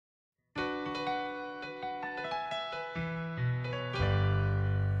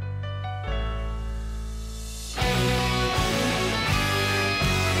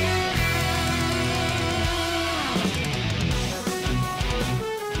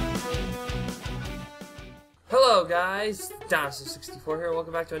Hello guys, Dino64 here.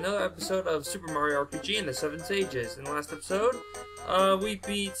 Welcome back to another episode of Super Mario RPG in the 7 Stages. In the last episode, we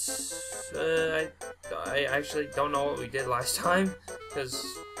beat, I actually don't know what we did last time, because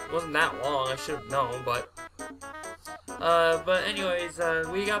it wasn't that long, I should have known, but anyways,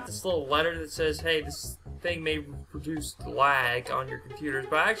 we got this little letter that says, hey, this thing may produce lag on your computers,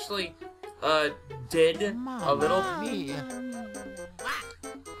 but I actually, did a little.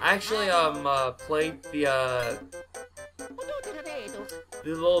 I actually, played the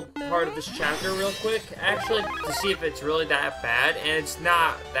little part of this chapter real quick, actually, to see if it's really that bad, and it's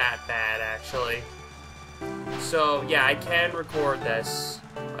not that bad, actually. So, yeah, I can record this,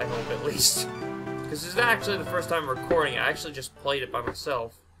 I hope at least. Because this is actually the first time recording it. I actually just played it by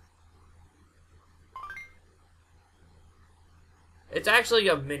myself. It's actually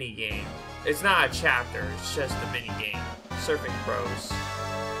a mini-game. It's not a chapter, it's just a mini-game. Surfing Pros.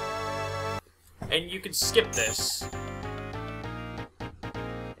 And you can skip this.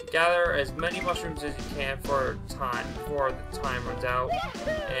 Gather as many mushrooms as you can for time before the time runs out,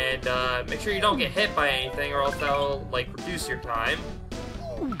 and make sure you don't get hit by anything, or else that'll like reduce your time.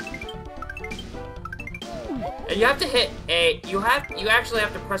 And you have to hit a. You actually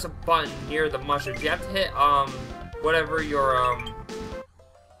have to press a button near the mushrooms. You have to hit whatever your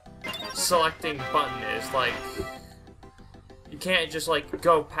selecting button is, like. You can't just, like,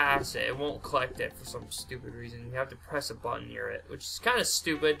 go past it. It won't collect it for some stupid reason. You have to press a button near it, which is kind of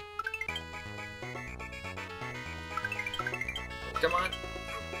stupid. Come on.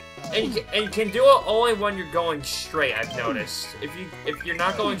 And you can do it only when you're going straight, I've noticed. If you're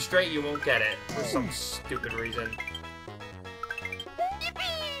not going straight, you won't get it for some stupid reason.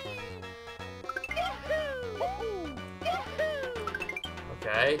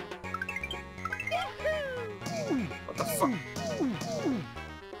 Okay. What the fuck?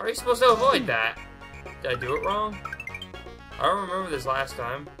 How are you supposed to avoid that? Did I do it wrong? I don't remember this last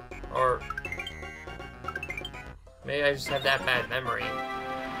time. Or maybe I just have that bad memory.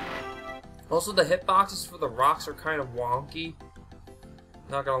 Also, the hitboxes for the rocks are kind of wonky.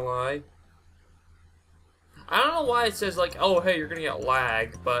 Not gonna lie. I don't know why it says like, oh hey, you're gonna get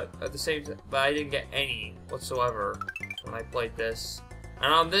lag, but at the same time, I didn't get any whatsoever when I played this.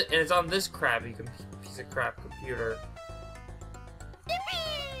 And it's on this crappy piece of crap computer.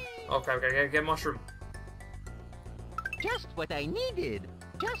 Oh crap, I gotta get mushroom. Just what I needed.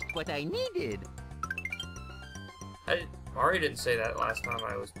 Just what I needed. Mario didn't say that last time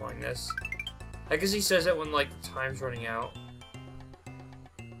I was playing this. I guess he says it when, like, the time's running out.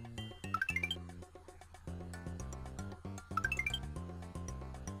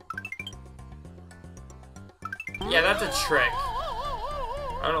 Yeah, that's a trick.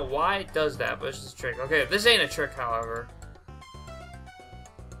 I don't know why it does that, but it's just a trick. Okay, this ain't a trick, however.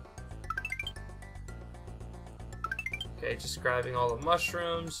 Okay, just grabbing all the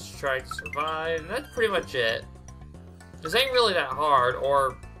mushrooms, just trying to survive, and that's pretty much it. This ain't really that hard,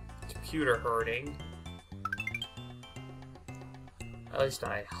 or computer hurting. At least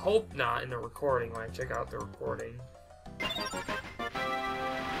I hope not in the recording when I check out the recording.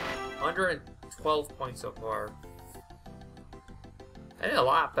 112 points so far. I did a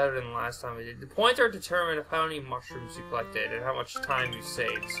lot better than the last time I did. The points are determined of how many mushrooms you collected and how much time you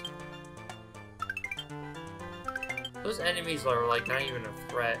saved. Those enemies are, like, not even a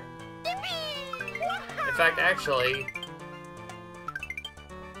threat. In fact, actually...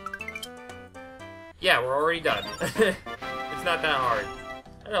 Yeah, we're already done. It's not that hard.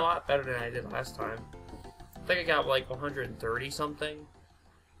 I did a lot better than I did last time. I think I got, like, 130 something.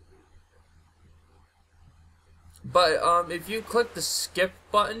 But, if you click the skip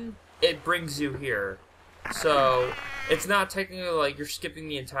button, it brings you here. So... it's not technically like you're skipping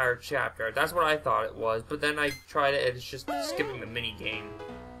the entire chapter. That's what I thought it was, but then I tried it and it's just skipping the mini game.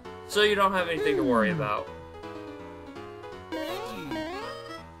 So you don't have anything to worry about.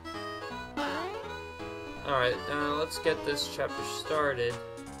 Alright, let's get this chapter started.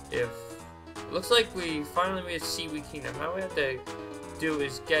 It looks like we finally made a Seaweed Kingdom. All we have to do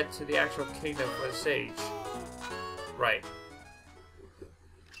is get to the actual kingdom for the stage. Right.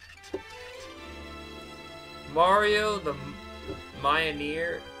 Mario the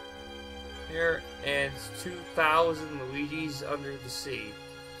Mioneer here and 2,000 Luigi's under the sea.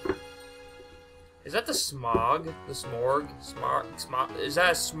 Is that the smog? The smorg? Smog? Is that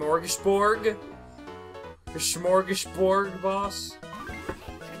a smorgasbord? The smorgasbord boss?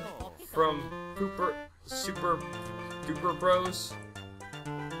 From Super Duper Bros?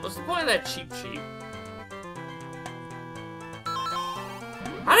 What's the point of that Cheep Cheep?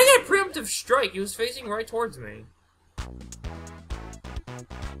 How did I get a preemptive strike? He was facing right towards me.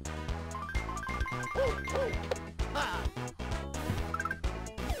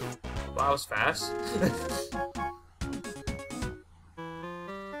 Wow, that was fast.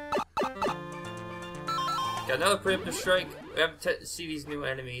 Got another preemptive strike. We have to see these new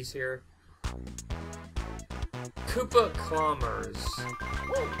enemies here. Koopa Clombers.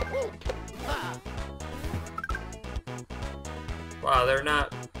 Wow, they're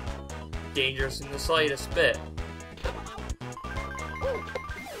not dangerous in the slightest bit.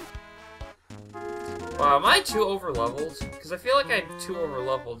 Wow, am I too overleveled? Because I feel like I'm too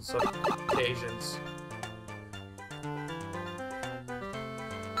overleveled on some occasions.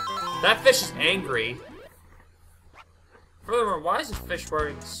 That fish is angry. Furthermore, why is this fish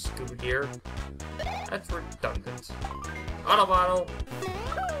wearing scuba gear? That's redundant. Auto bottle.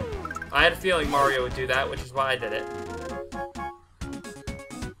 I had a feeling Mario would do that, which is why I did it.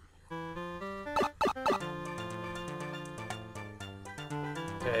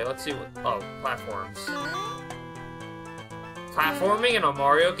 Okay, let's see what... Oh, platforms. Platforming in a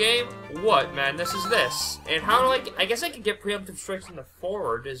Mario game? What madness is this? And how do I guess I could get preemptive strikes in the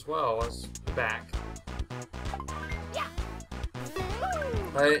forward as well as the back.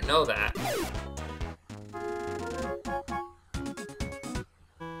 I didn't know that.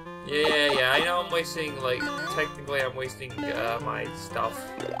 Yeah, I know I'm wasting, like, technically I'm wasting my stuff.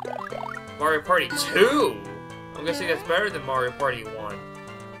 Mario Party 2? I'm guessing that's better than Mario Party 1.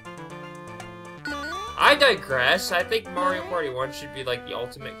 I digress. I think Mario Party 1 should be, like, the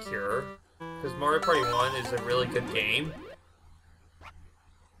ultimate cure. Because Mario Party 1 is a really good game.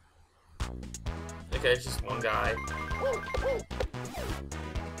 Okay, it's just one guy.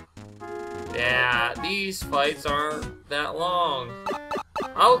 Yeah, these fights aren't that long.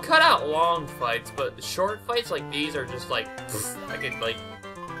 I'll cut out long fights, but the short fights like these are just like, I could like,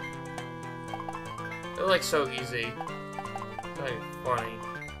 they're like so easy. It's like funny.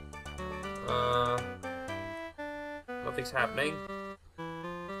 Nothing's happening. Hit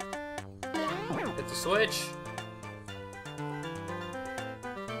the switch.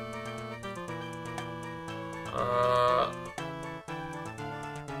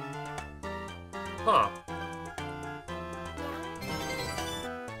 Huh.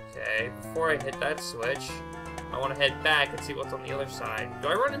 Okay, before I hit that switch, I want to head back and see what's on the other side. Do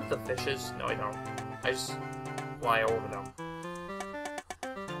I run into the fishes? No, I don't. I just fly over them.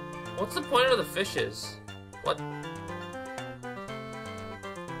 What's the point of the fishes? What?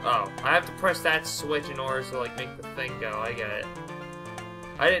 Oh, I have to press that switch in order to, like, make the thing go. I get it.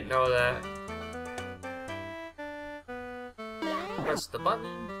 I didn't know that. Press the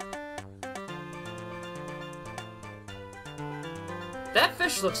button. That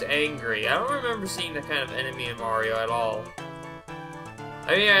fish looks angry. I don't remember seeing that kind of enemy in Mario at all.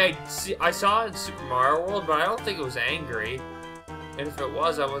 I mean, I saw it in Super Mario World, but I don't think it was angry. And if it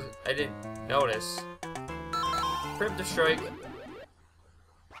was, I didn't notice. Preemptive strike.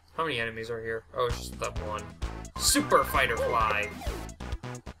 How many enemies are here? Oh, it's just that one. Super Fighter Fly.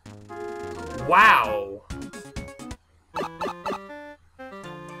 Wow.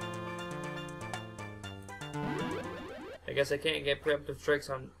 I guess I can't get preemptive strikes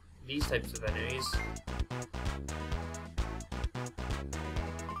on these types of enemies.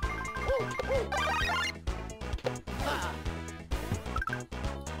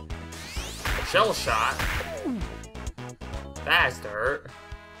 Shell shot. That has to hurt.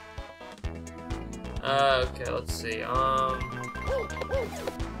 Okay, let's see. Oh,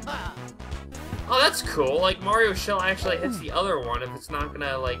 that's cool. Like, Mario Shell actually hits the other one if it's not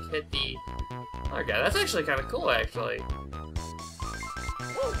gonna, like, hit the... Okay, that's actually kind of cool, actually.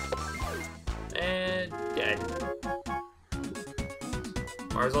 And dead.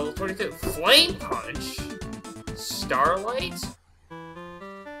 Mario's level 22. Flame Punch? Starlight?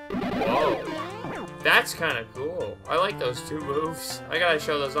 Whoa. That's kind of cool. I like those two moves. I gotta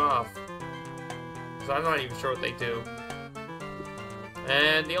show those off. Because I'm not even sure what they do.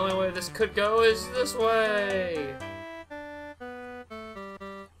 And the only way this could go is this way.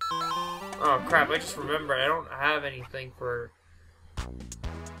 Oh crap, I just remembered I don't have anything for...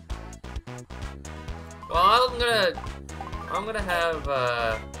 Well, I'm gonna have,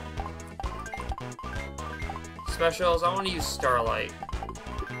 specials. I want to use Starlight.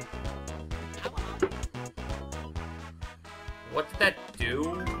 What did that do?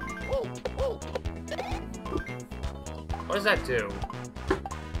 What does that do?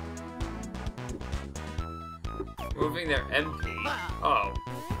 Moving their MP. Oh.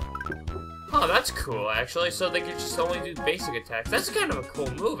 Oh, that's cool, actually. So they can just only do basic attacks. That's kind of a cool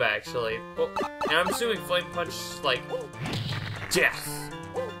move, actually. Well, and I'm assuming Flame Punch is like death.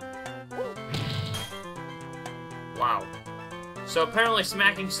 Wow. So apparently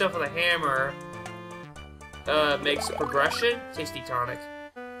smacking stuff with a hammer makes progression. Tasty tonic.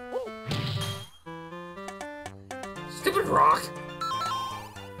 Stupid rock!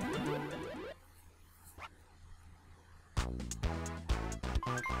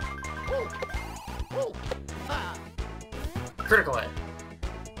 Critical hit.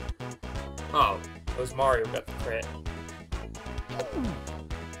 Oh, it was Mario who got the crit.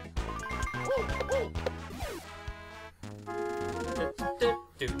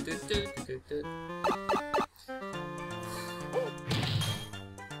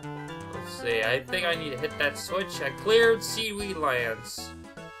 Let's see, I think I need to hit that switch. I cleared Seaweed Lands.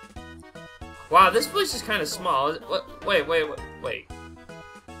 Wow, this place is kind of small. Wait.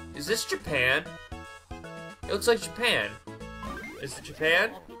 Is this Japan? It looks like Japan. Is it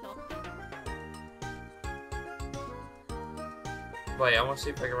Japan? Wait, I want to see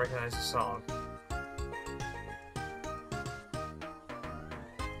if I can recognize the song.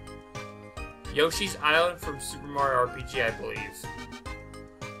 Yoshi's Island from Super Mario RPG, I believe.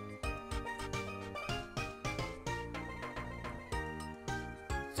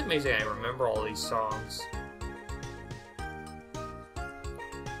 It's amazing I remember all these songs.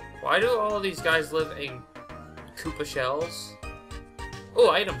 Why do all these guys live in Koopa shells? Oh,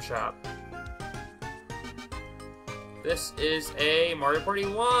 item shop. This is a Mario Party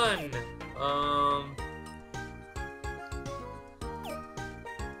 1.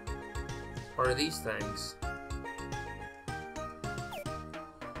 What are these things?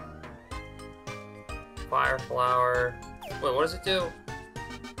 Fire flower. Wait, what does it do?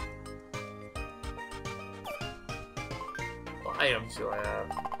 What items do I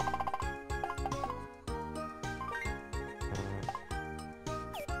have?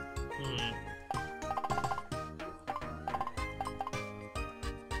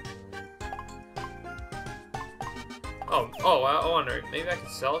 Oh, I wonder, maybe I could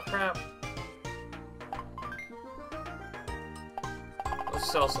sell crap? Let's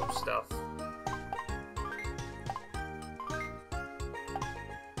sell some stuff.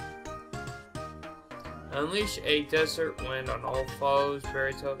 Unleash a desert wind on all foes,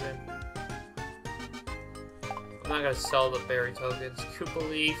 berry token. I'm not gonna sell the berry tokens. Koopa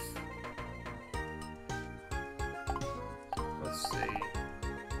leaf. Let's see.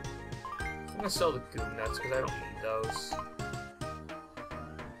 I'm gonna sell the goom nuts because I don't need those.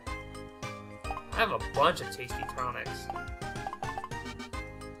 I have a bunch of tasty tonics.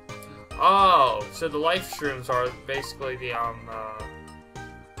 Oh, so the life shrooms are basically the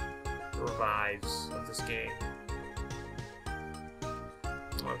revives of this game.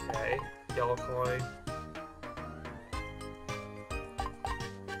 Okay, yellow coin.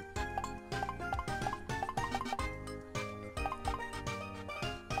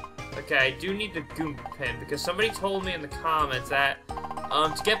 Okay, I do need the Goomba pin because somebody told me in the comments that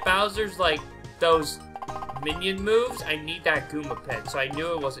to get Bowser's like those minion moves, I need that Goomba pin, so I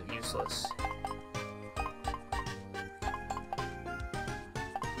knew it wasn't useless.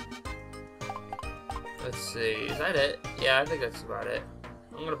 Let's see, is that it? Yeah, I think that's about it.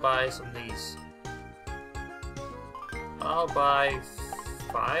 I'm gonna buy some of these. I'll buy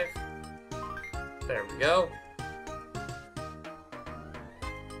 5. There we go.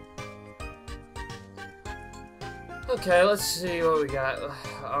 Okay, let's see what we got.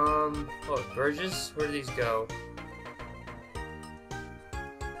 Oh, bridges? Where do these go?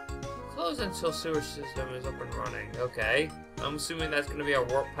 Close until sewer system is up and running. Okay. I'm assuming that's gonna be a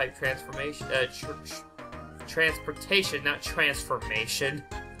warp pipe transformation, transportation, not transformation.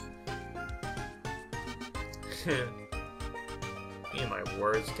 Me and my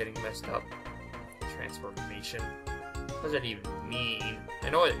words getting messed up. Transformation. What does that even mean? I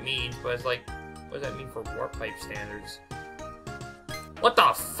know what it means, but it's like, what does that mean for warp pipe standards? What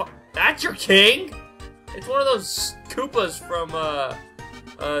the fuck? That's your king? It's one of those Koopas from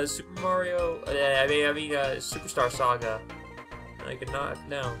Super Mario. I mean, Superstar Saga. I could not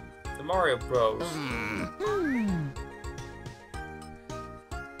know. The Mario Bros.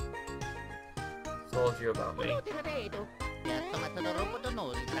 Told you about me.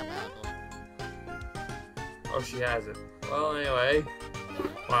 Oh, she has it. Well, anyway.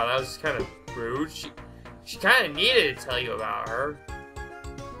 Wow, that was kind of rude. She kind of needed to tell you about her.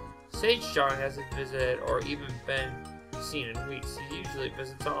 Sage John hasn't visited or even been seen in weeks. He usually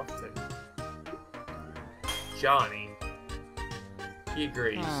visits often. Johnny. He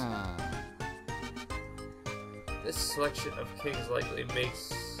agrees. This selection of kings likely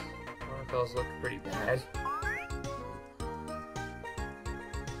makes Monocles look pretty bad.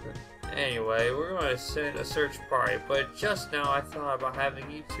 Anyway, we're going to send a search party, but just now I thought about having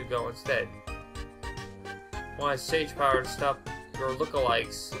you two go instead. Want Sage Power to stop your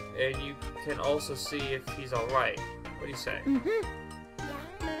lookalikes, and you can also see if he's alright. What do you say?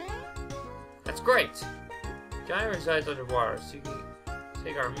 That's great! giant resides underwater, so you can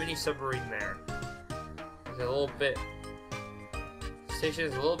take our mini submarine there. It's a little bit. The station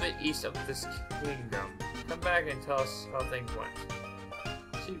is a little bit east of this kingdom. Come back and tell us how things went.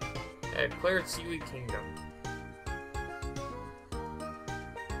 Cleared Seaweed Kingdom.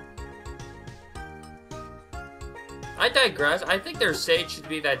 I digress. I think their sage should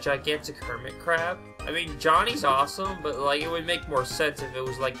be that gigantic hermit crab. I mean, Johnny's awesome, but like it would make more sense if it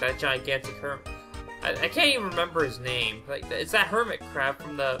was like that gigantic hermit. I can't even remember his name. Like it's that hermit crab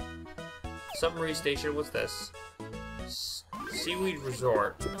from the submarine station. What's this? Seaweed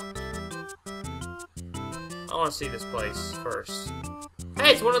Resort. I want to see this place first.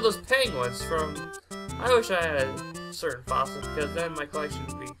 Hey, it's one of those penguins from... I wish I had a certain fossil, because then my collection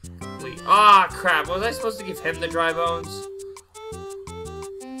would be complete. Ah, crap. Was I supposed to give him the dry bones?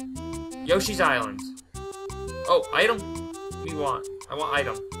 Yoshi's Island. Oh, item we want. I want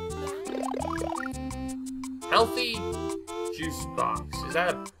item. Healthy juice box. Is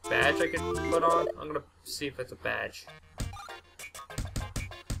that a badge I can put on? I'm gonna see if it's a badge.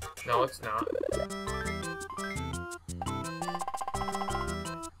 No, it's not.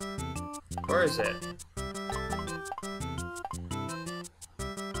 Where is it?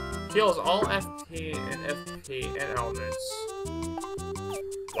 Heals all FP and FP and elements.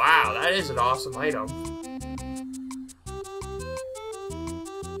 Wow, that is an awesome item.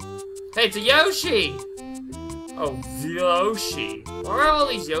 Hey, it's a Yoshi! Oh, Yoshi. Why are all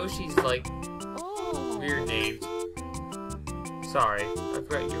these Yoshis, like, weird names? Sorry, I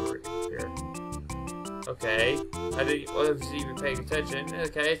forgot you were here. Okay, I wasn't even paying attention.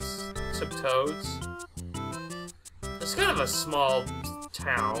 Okay, it's some toads. It's kind of a small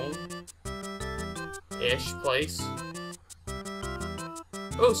town-ish place.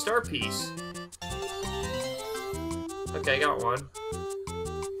 Oh, star piece. Okay, got one.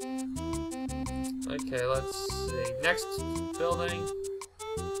 Okay, let's see. Next building.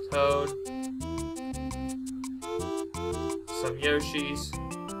 Toad. Some Yoshis.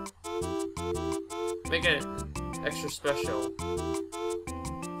 Make it extra special.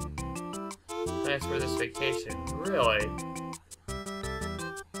 Thanks for this vacation. Really?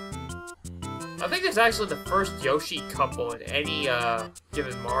 I think it's actually the first Yoshi couple in any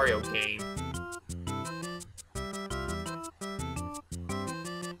given Mario game.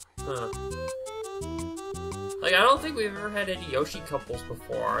 Huh. Like, I don't think we've ever had any Yoshi couples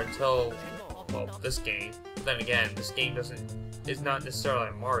before until, well, this game. But then again, this game is not necessarily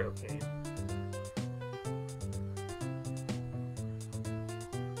a Mario game.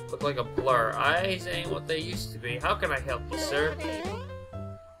 Look like a blur. Eyes ain't what they used to be. How can I help you, sir?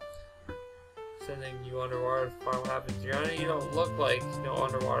 Sending you underwater to find what happened to Johnny? You don't look like no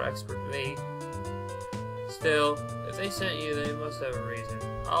underwater expert to me. Still, if they sent you, they must have a reason.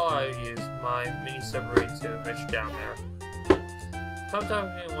 I'll use my mini submarine to fish down there. Come talk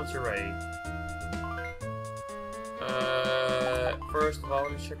to me once you're ready. First of all,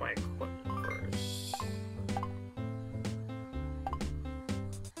 let me check my equipment first.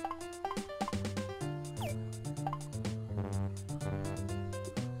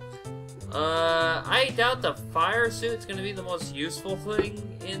 I doubt the fire suit's gonna be the most useful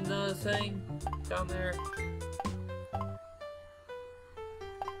thing in the thing down there.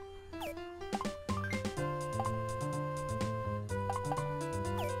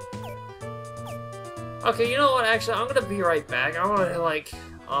 Okay, you know what? Actually, I'm gonna be right back. I want to like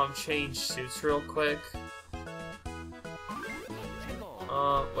change suits real quick.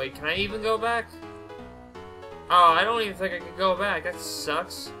 Wait, can I even go back? Oh, I don't even think I can go back. That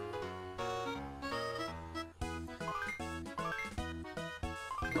sucks.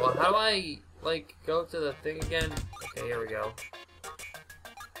 Well, how do I like go to the thing again? Okay, here we go.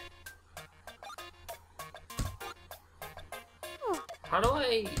 How do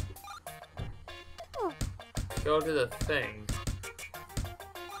I go to the thing?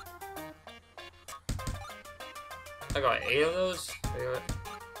 I got 8 of those?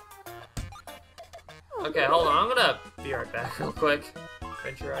 Okay, hold on. I'm gonna be right back real quick.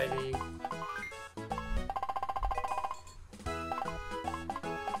 Adventure ID.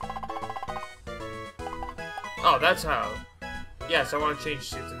 Oh, that's how. Yes, I want to change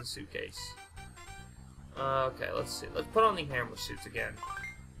suits in the suitcase. Okay, let's see. Let's put on the hammer suits again.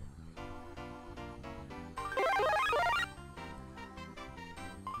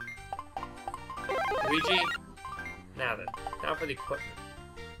 Luigi? Now then, now for the equipment.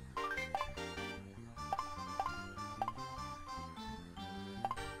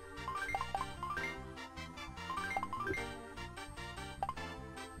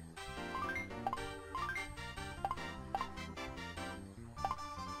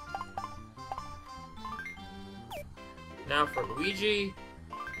 Now for Luigi.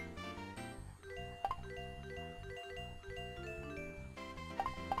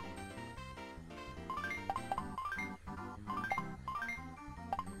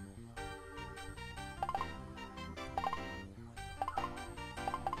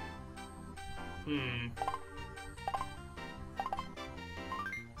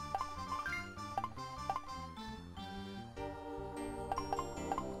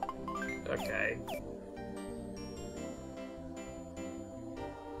 Okay.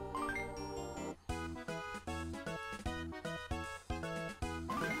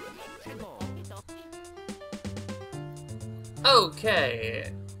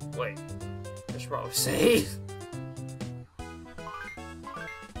 Okay. Wait. I should probably save.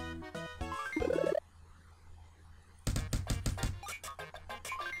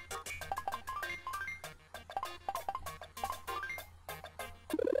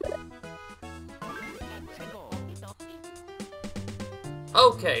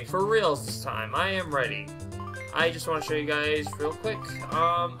 Okay, for reals this time. I am ready. I just want to show you guys real quick.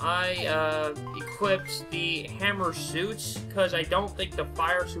 I equipped the hammer suit because I don't think the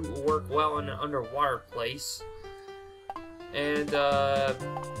fire suit will work well in an underwater place. And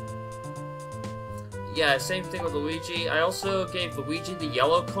yeah, same thing with Luigi. I also gave Luigi the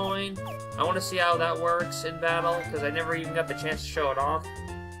yellow coin. I want to see how that works in battle because I never even got the chance to show it off.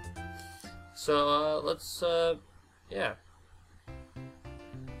 So let's yeah.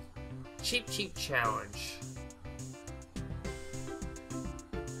 Cheap challenge.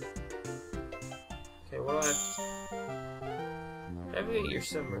 Okay, what do I navigate your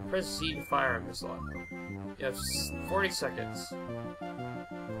submarine. Press Z to fire a missile. You have 40 seconds.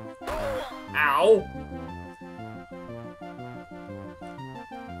 Ow!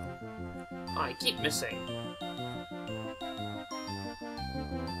 Oh, I keep missing.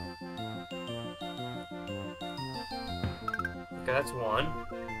 Okay, that's 1.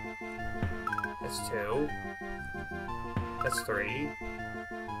 That's 2. That's 3.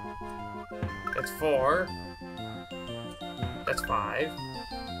 That's 4. That's 5.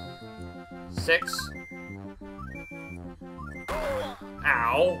 6.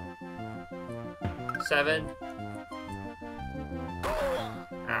 Ow. 7.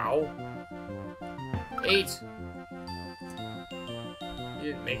 Ow. 8. You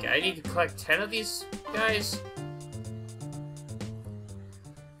didn't make it. I need to collect 10 of these guys.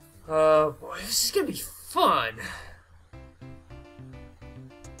 Boy, this is gonna be fun.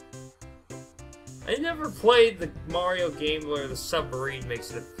 I never played the Mario game where the submarine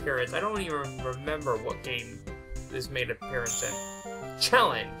makes an appearance. I don't even remember what game this made an appearance in.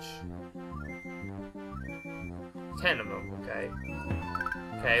 Challenge! 10 of them, okay.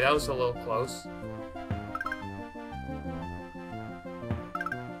 Okay, that was a little close.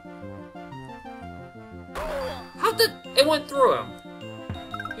 How did... It went through him!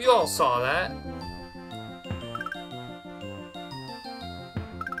 You all saw that.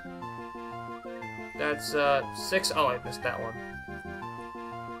 That's, 6. Oh, I missed that one.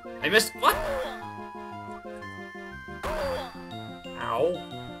 I missed... What? Ow.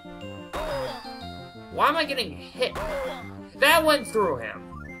 Why am I getting hit? That went through him.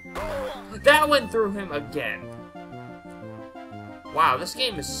 That went through him again. Wow, this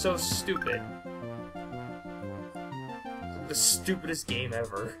game is so stupid. The stupidest game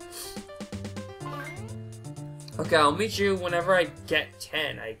ever. Okay, I'll meet you whenever I get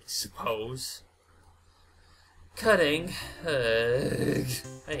 10, I suppose. Cutting. I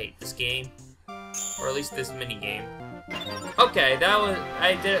hate this game. Or at least this mini game. Okay, that was...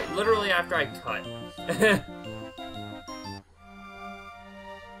 I did it literally after I cut.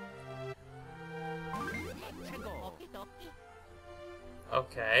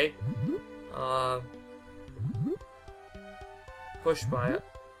 Okay. Push by it.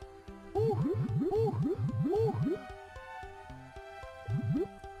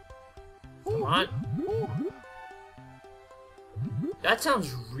 Come on. That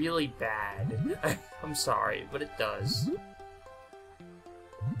sounds really bad. I'm sorry, but it does.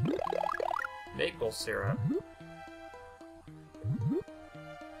 Maple syrup.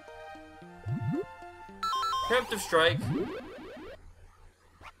 Preemptive strike.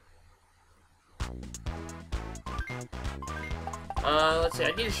 Let's see,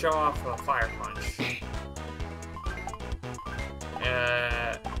 I need to show off a fire punch.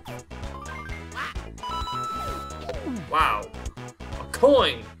 Wow. A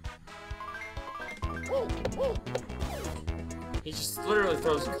coin! He just literally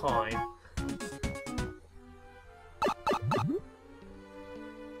throws a coin.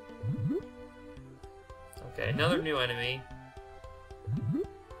 Okay, another new enemy.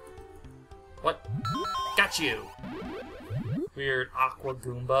 What? Got you! weird Aqua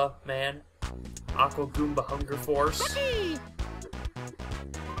Goomba man. Aqua Goomba Hunger Force.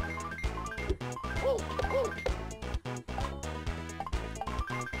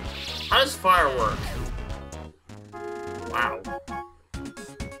 How does fire work? Wow.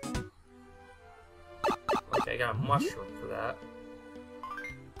 Okay, I got a mushroom for that.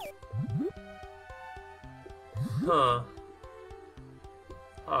 Huh.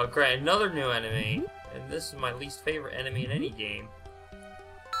 Oh, great, another new enemy. And this is my least favorite enemy in any game.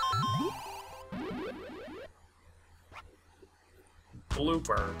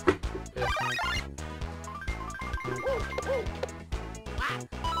 Blooper.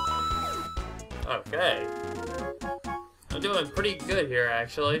 Okay. I'm doing pretty good here,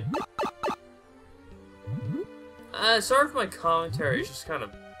 actually. Sorry for my commentary, it's just kind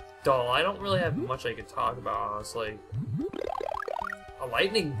of dull. I don't really have much I can talk about, honestly. A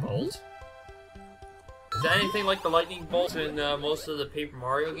lightning bolt? Is that anything like the lightning bolt in most of the Paper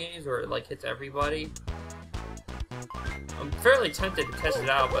Mario games, where it like hits everybody? I'm fairly tempted to test it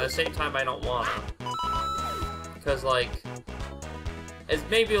out, but at the same time I don't wanna. Because like, it's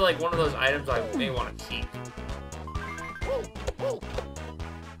maybe like one of those items I may want to keep.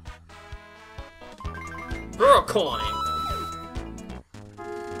 Throw a coin!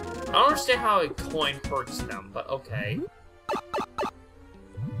 I don't understand how a coin hurts them, but okay.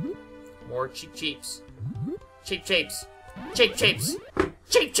 More cheap cheeps. Cheap cheeps. Cheap cheeps.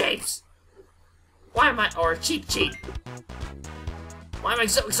 Cheap cheeps! Why am I... or cheap cheap? Why am I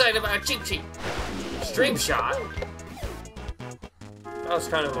so excited about a cheap cheap? Stream shot? That was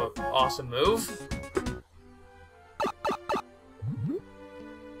kind of an awesome move.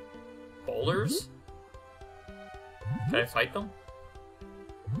 Boulders? Can I fight them?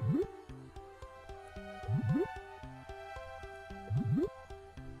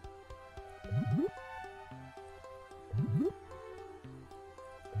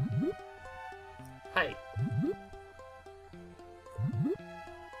 Hey.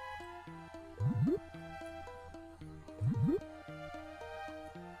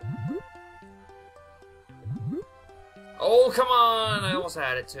 Oh, come on! I almost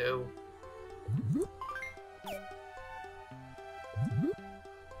had it too.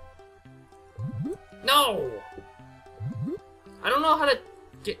 No! I don't know how to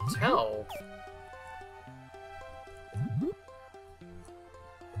tell.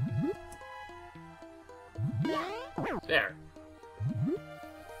 There.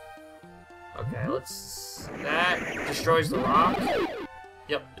 Okay, let's... That destroys the rock.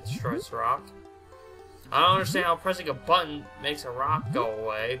 Yep, it destroys the rock. I don't understand how pressing a button makes a rock go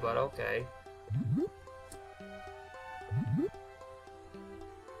away, but okay.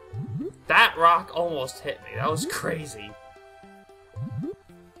 That rock almost hit me. That was crazy.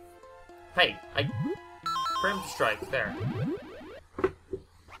 Hey, I... Preemptive strike, there.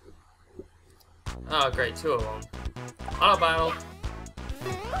 Oh, great, two of them. Auto battle.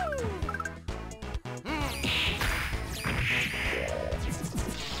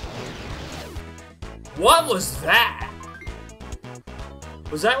 What was that?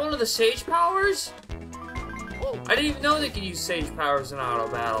 Was that one of the Sage powers? I didn't even know they could use Sage powers in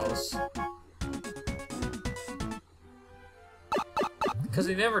auto battles. Because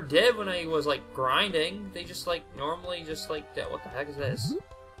they never did when I was like grinding. They just like normally just like, what the heck is this?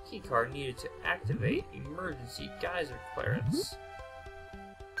 Keycard needed to activate emergency geyser clearance.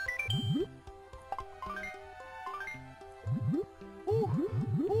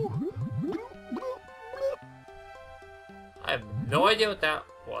 I have no idea what that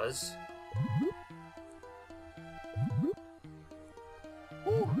was.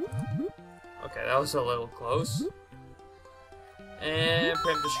 Okay, that was a little close. And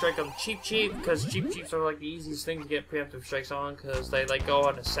preemptive strike on Cheap Cheap, because Cheap Cheeps are like the easiest thing to get preemptive strikes on, because they like go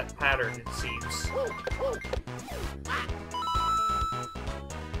on a set pattern, it seems.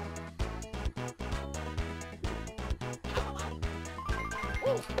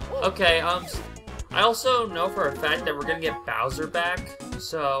 Okay, I also know for a fact that we're gonna get Bowser back,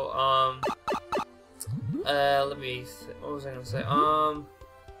 so, let me, what was I gonna say,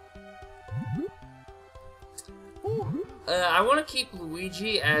 I want to keep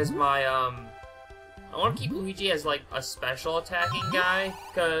Luigi as my, I want to keep Luigi as, like, a special attacking guy,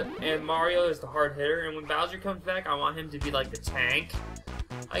 and Mario is the hard hitter, and when Bowser comes back, I want him to be, like, the tank,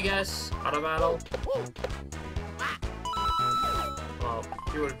 I guess, auto battle. Well,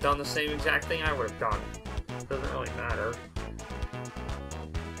 if you would have done the same exact thing I would have done. Doesn't really matter.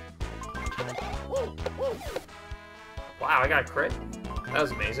 Wow, I got a crit? That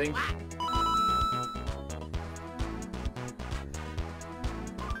was amazing.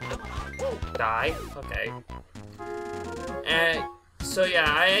 Die? Okay. And so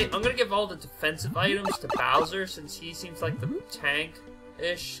yeah, I'm gonna give all the defensive items to Bowser since he seems like the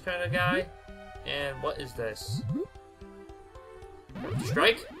tank-ish kind of guy. And what is this? Preemptive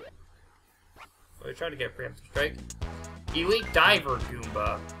strike? Oh, we tried to get preemptive strike. Elite Diver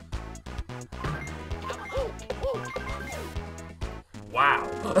Goomba. Wow.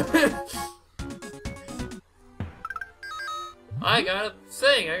 I got a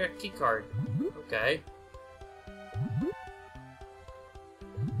thing. I got a key card. Okay.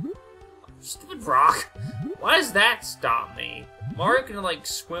 Stupid rock. Why does that stop me? Mario can like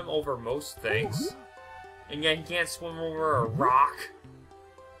swim over most things, and yet he can't swim over a rock.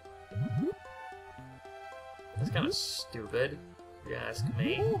 That's kind of stupid, if you ask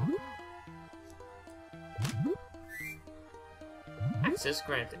me. Access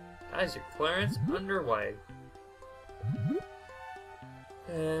granted. That is your clearance underway.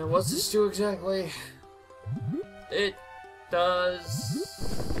 And what's this do exactly? It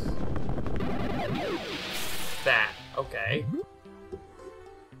does that. Okay.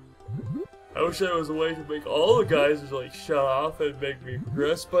 I wish there was a way to make all the guys just like shut off and make me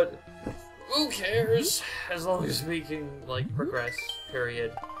progress, but who cares? As long as we can like progress,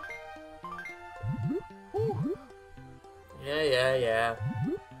 period. Yeah.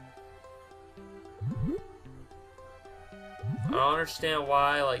 I don't understand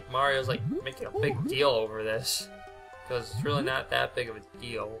why like Mario's like making a big deal over this, because it's really not that big of a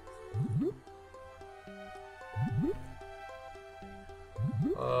deal.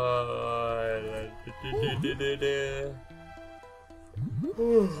 I'm a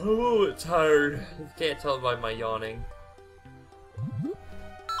little bit tired. You can't tell by my yawning.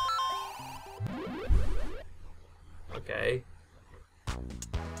 Okay.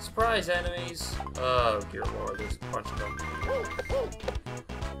 Surprise enemies. Oh dear lord, there's a bunch of them.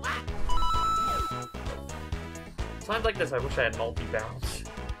 Times like this, I wish I had multi-bounce.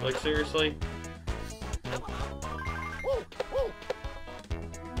 Like, seriously?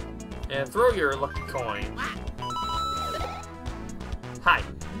 And throw your lucky coin. Hi,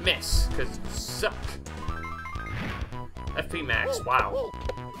 miss, because you suck. FP max, wow.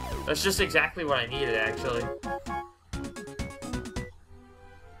 That's just exactly what I needed, actually.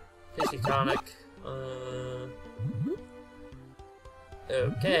 Tasty tonic.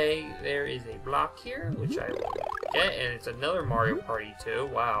 Okay, there is a block here, which I will get, and it's another Mario Party 2.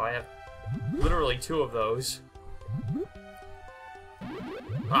 Wow, I have literally 2 of those.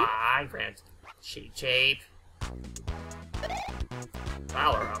 Ah, I ran cheap.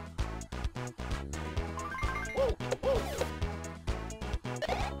 Valor up.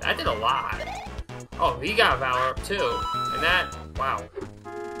 That did a lot. Oh, he got Valor up too. And that, wow.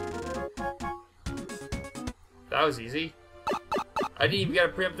 That was easy. I didn't even get a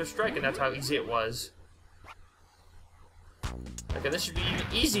preemptive strike, and that's how easy it was. Okay, this should be even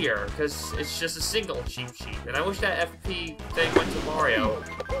easier, because it's just a single cheap sheet. And I wish that FP thing went to Mario.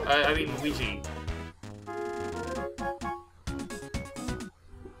 I mean, Luigi.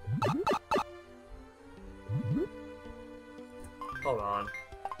 Hold on.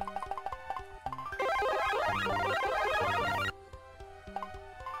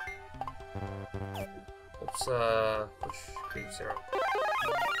 Oops, which green syrup?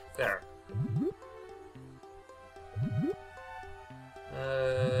 There.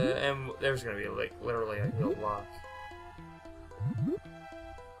 And there's gonna be like literally a heal block.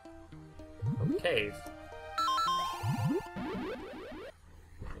 Cave.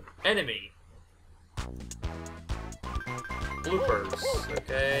 Enemy. Bloopers.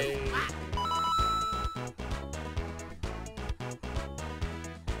 Okay.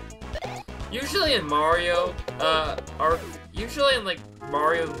 Usually in Mario, usually in like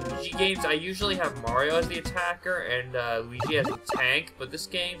Mario and Luigi games, I usually have Mario as the attacker and Luigi as the tank. But this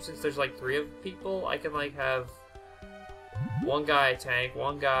game, since there's like 3 of people, I can like have one guy a tank,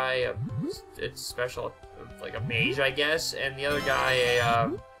 one guy it's special, like a mage, I guess, and the other guy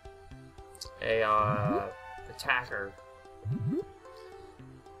a attacker.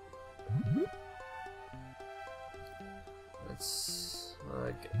 Let's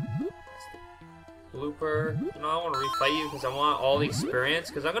blooper. No, I want to refight you because I want all the experience.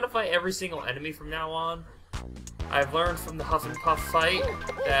 Because I'm gonna fight every single enemy from now on. I've learned from the Huff and Puff fight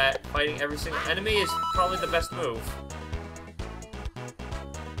that fighting every single enemy is probably the best move.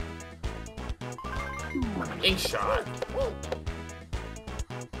 Ink shot.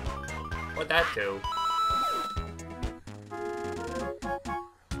 What'd that do?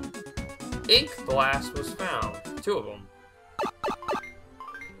 Ink blast was found. 2 of them.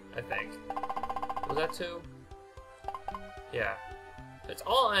 I think. Was that 2? Yeah. It's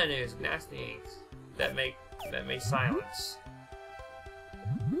all enemies with nasty inks that make that may silence.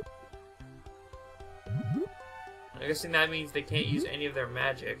 I'm guessing that means they can't use any of their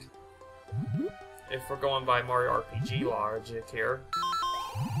magic. If we're going by Mario RPG logic here.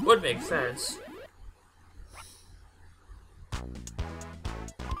 Would make sense.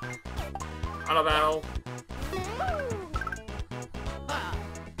 Auto battle.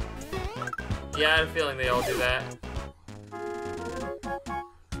 Yeah, I had a feeling they all do that.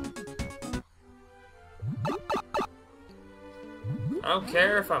 I don't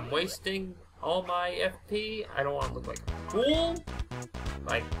care if I'm wasting all my FP. I don't want to look like a fool.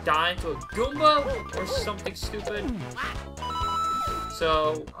 Like dying to a Goomba or something stupid.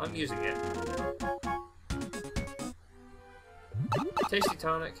 So, I'm using it. Tasty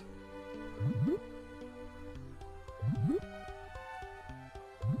tonic.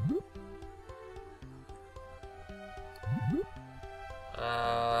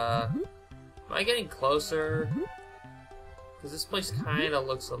 Am I getting closer? Because this place kind of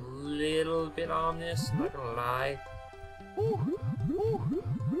looks a little bit ominous, I'm not gonna lie.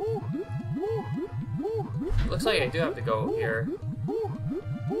 Looks like I do have to go here.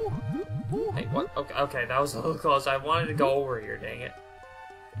 Hey, what? Okay, that was a little close. I wanted to go over here, dang it.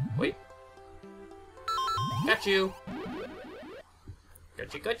 Wait. Got you!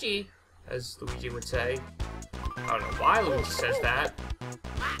 Gotcha, as Luigi would say. I don't know why Luigi says that.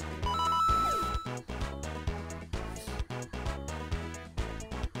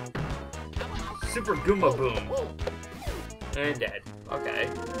 Super Goomba Boom. And dead. Okay.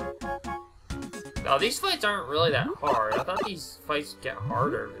 Now, these fights aren't really that hard. I thought these fights get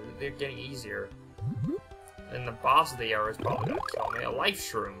harder. They're getting easier. And the boss of the hour is probably gonna kill me. A life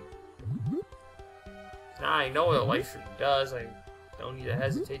shroom. Now I know what a life shroom does. I don't need to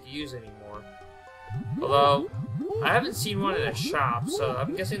hesitate to use it anymore. Although, I haven't seen one in a shop, so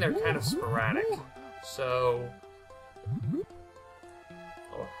I'm guessing they're kind of sporadic. So...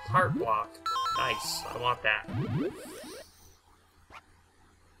 Oh, heart block. Nice. I want that.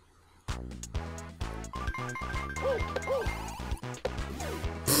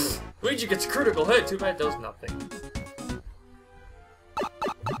 Luigi gets a critical hit. Too bad it does nothing.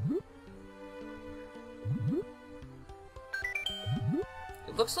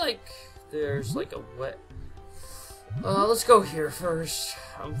 It looks like there's like a wet... let's go here first.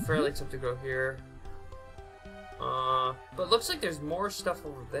 I'm fairly tempted to go here. But it looks like there's more stuff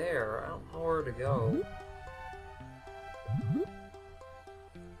over there. I don't know where to go.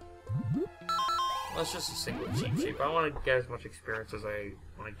 Well, it's just a single cheap sheep. I want to get as much experience as I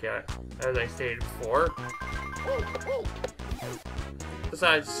want to get, as I stated before.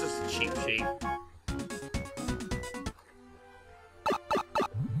 Besides, it's just a cheap sheep.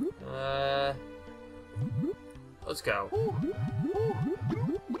 Let's go.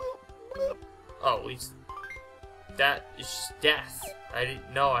 Oh, he's... That is just death. I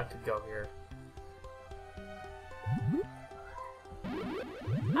didn't know I could go here.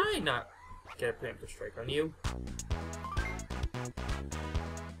 I not get a preemptive strike on you.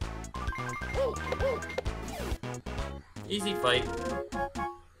 Easy fight.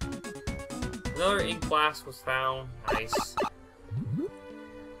 Another ink blast was found. Nice.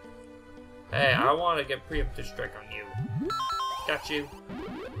 Hey, I want to get preemptive strike on you. Got you.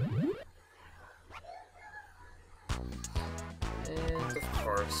 And of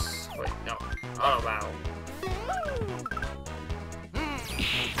course, wait, no. Auto battle.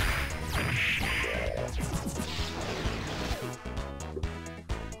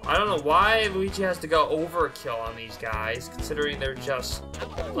 I don't know why Luigi has to go overkill on these guys, considering they're just,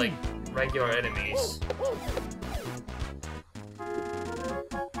 like, regular enemies.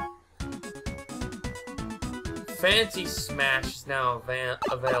 Fancy Smash is now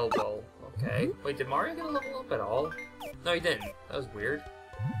available. Okay. Wait, did Mario get a level up at all? No, he didn't. That was weird.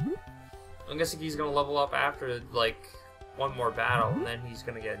 I'm guessing he's gonna level up after, like, one more battle, and then he's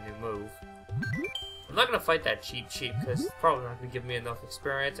gonna get a new move. I'm not gonna fight that cheap sheep, because it's probably not gonna give me enough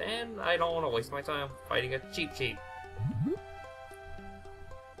experience, and I don't want to waste my time fighting a cheap sheep.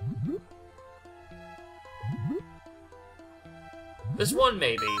 This one,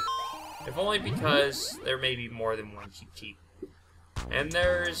 maybe. If only because there may be more than one cheap sheep. And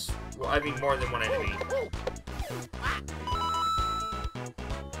there's... well, I mean more than one enemy.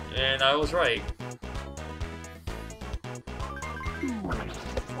 And I was right.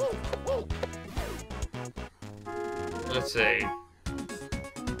 Let's see.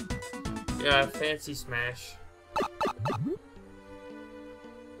 Yeah, Fancy Smash.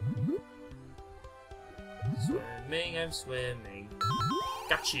 Swimming, I'm swimming.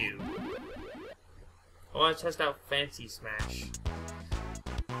 Got you. I want to test out Fancy Smash.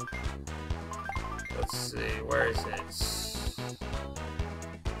 Let's see, where is it?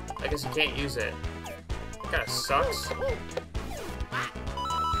 I guess you can't use it. Kinda sucks.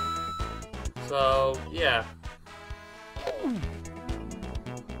 So, yeah.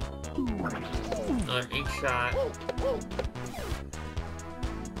 Another ink shot.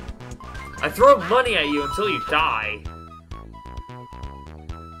 I throw money at you until you die.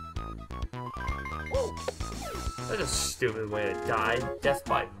 That's a stupid way to die. Death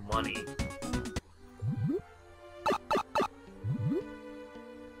by money.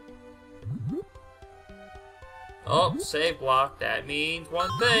 Oh, save block. That means one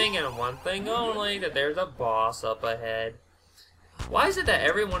thing and one thing only, that there's a boss up ahead. Why is it that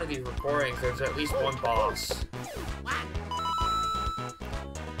every one of these recordings there's at least one boss?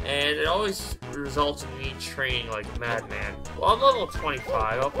 And it always results in me training like a madman. Well, I'm level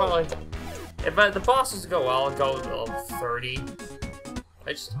 25. I'll probably... If the bosses go well, I'll go to level 30.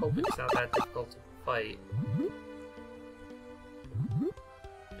 I just hope it's not that difficult to fight.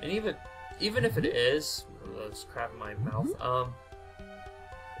 And even if it is... There's crap in my mouth.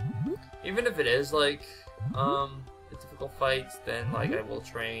 Even if it is, like, a difficult fight, then, like, I will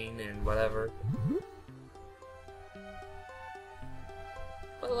train and whatever.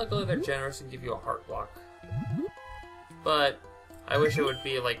 But luckily they're generous and give you a heart block. But I wish it would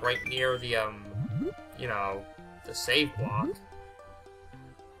be like right near the you know, the save block.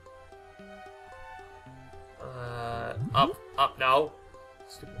 Up, no.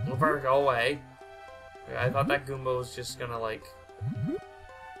 Stupid blooper, go away. I thought that Goomba was just gonna like...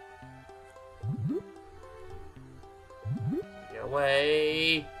 Get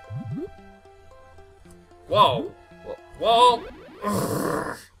away. Whoa! Whoa!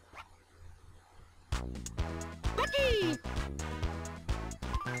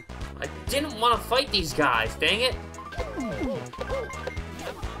 I didn't want to fight these guys, dang it!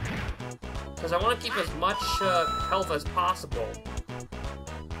 Because I want to keep as much health as possible.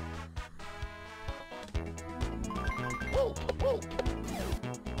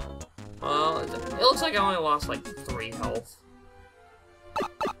 Well, it looks like I only lost like 3 health.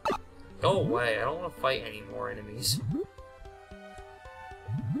 Go away, I don't want to fight any more enemies.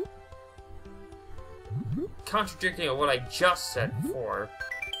 Contradicting of what I just said before.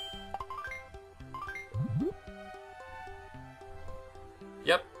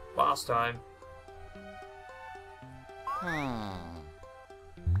 Yep, boss time.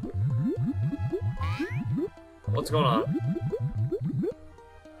 What's going on?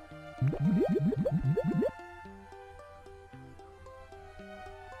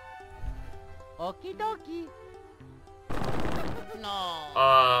 Okie dokie.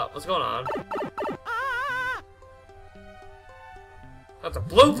 No. What's going on? That's a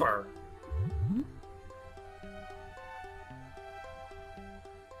blooper!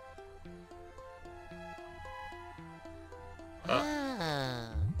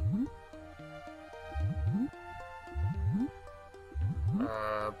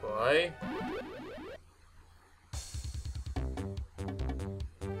 Boy.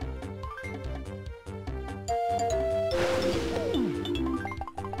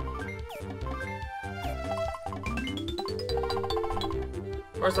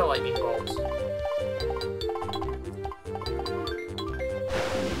 Where's the lightning bolts?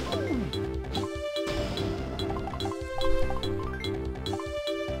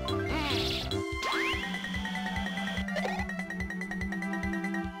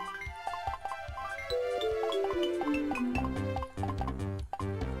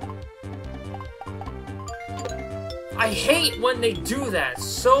 I hate when they do that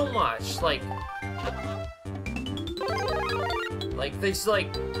so much, like this, like,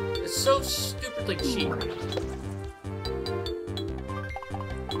 it's so stupidly cheap.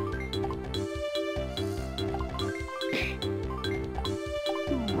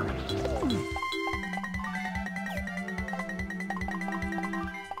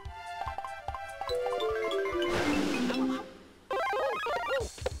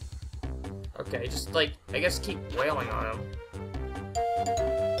 Okay, just, like, I guess keep wailing on him.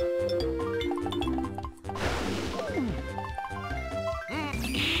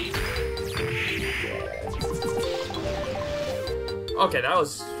 Okay, that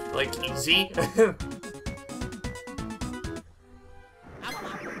was, like, easy.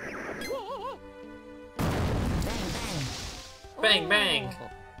 Bang, bang!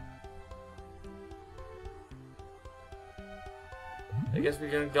 I guess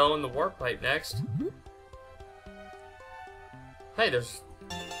we're gonna go in the warp pipe next. Hey, there's...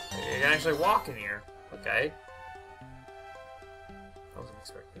 You can actually walk in here. Okay. I wasn't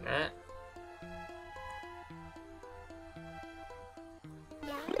expecting that.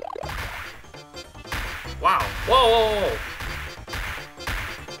 Wow. Whoa, whoa, whoa.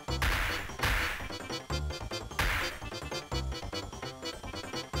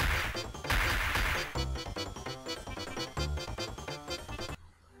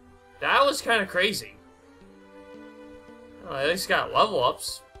 That was kind of crazy. Well, at least got level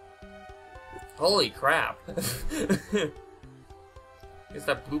ups. Holy crap. Guess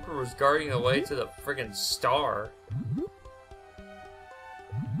that blooper was guarding the way to the friggin' star.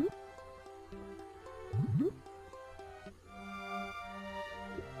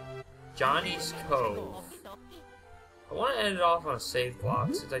 Johnny's Cove. I want to end it off on a save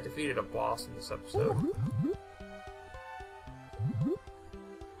block since I defeated a boss in this episode.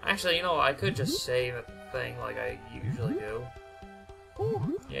 Actually, you know, I could just save at the thing like I usually do.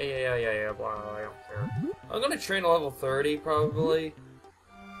 Yeah, blah, I don't care. I'm gonna train to level 30, probably.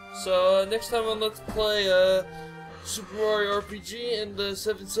 So, next time on Let's Play, Super Mario RPG and the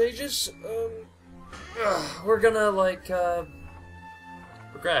 7 Sages, we're gonna, like,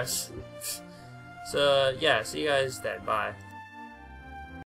 progress. So, yeah, see you guys then. Bye.